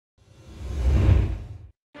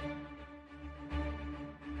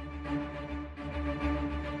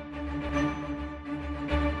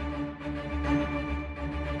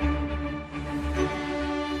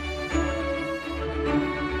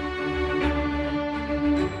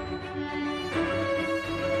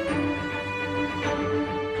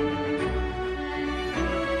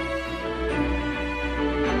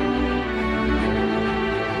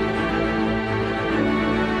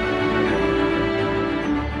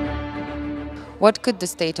What could the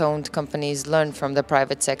state-owned companies learn from the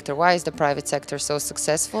private sector? Why is the private sector so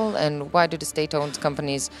successful, and why do the state-owned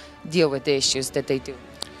companies deal with the issues that they do?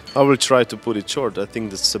 I will try to put it short. I think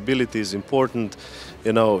that stability is important,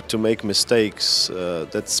 to make mistakes.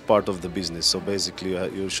 That's part of the business. So basically,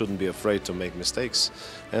 you shouldn't be afraid to make mistakes.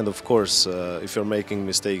 And of course, if you're making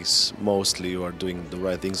mistakes, mostly you are doing the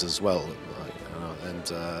right things as well.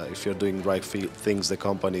 And if you're doing right things, the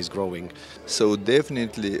company is growing. So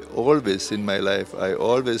definitely, always in my life, I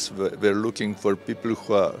always were looking for people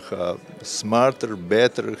who are smarter,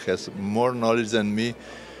 better, has more knowledge than me.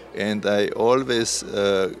 And I always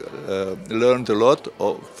learned a lot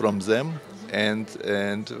from them, and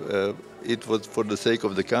it was for the sake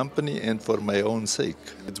of the company and for my own sake.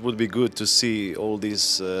 It would be good to see all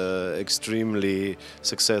these extremely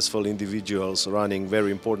successful individuals running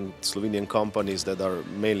very important Slovenian companies that are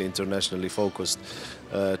mainly internationally focused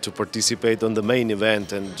to participate on the main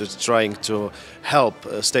event and just trying to help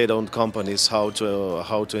state-owned companies how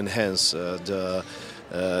to enhance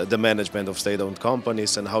the management of state-owned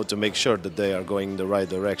companies and how to make sure that they are going in the right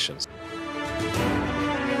directions.